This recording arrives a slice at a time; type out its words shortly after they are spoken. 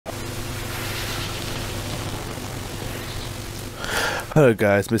Hello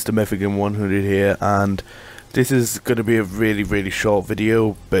guys, Mr. Mythican 100 here, and this is going to be a really short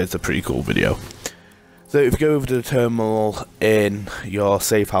video, but it's a pretty cool video. So if you go over to the terminal in your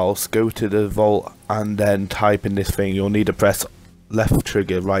safe house, go to the vault and then type in this thing. You'll need to press left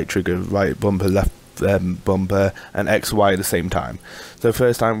trigger, right bumper, left bumper, and X, Y at the same time. So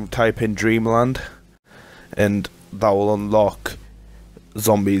first time type in Dreamland, and that will unlock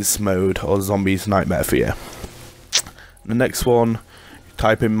Zombies mode or Zombies Nightmare for you. The next one,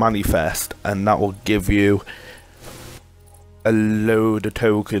 type in Manifest, and that will give you a load of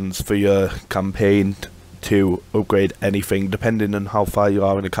tokens for your campaign to upgrade anything depending on how far you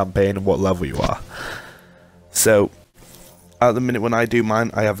are in the campaign and what level you are. So at the minute when I do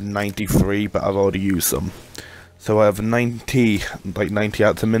mine, I have 93, but I've already used some. So I have 90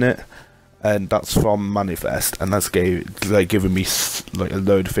 at the minute, and that's from Manifest, and that's giving me like a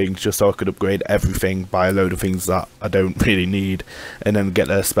load of things just so I could upgrade everything, buy a load of things that I don't really need, and then get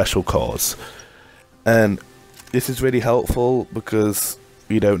a special cause. And this is really helpful because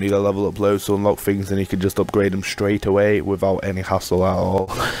you don't need a level up load to unlock things, and you can just upgrade them straight away without any hassle at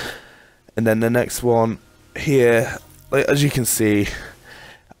all. And then the next one here, like, as you can see,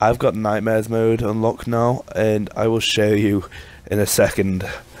 I've got Nightmares mode unlocked now, and I will show you in a second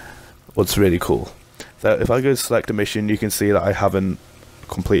what's really cool. So if I go to select a mission, you can see that I haven't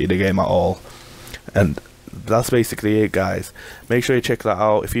completed the game at all, and that's basically it, guys. Make sure you check that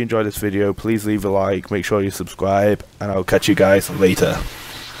out. If you enjoyed this video, please leave a like, make sure you subscribe, and I'll catch you guys later.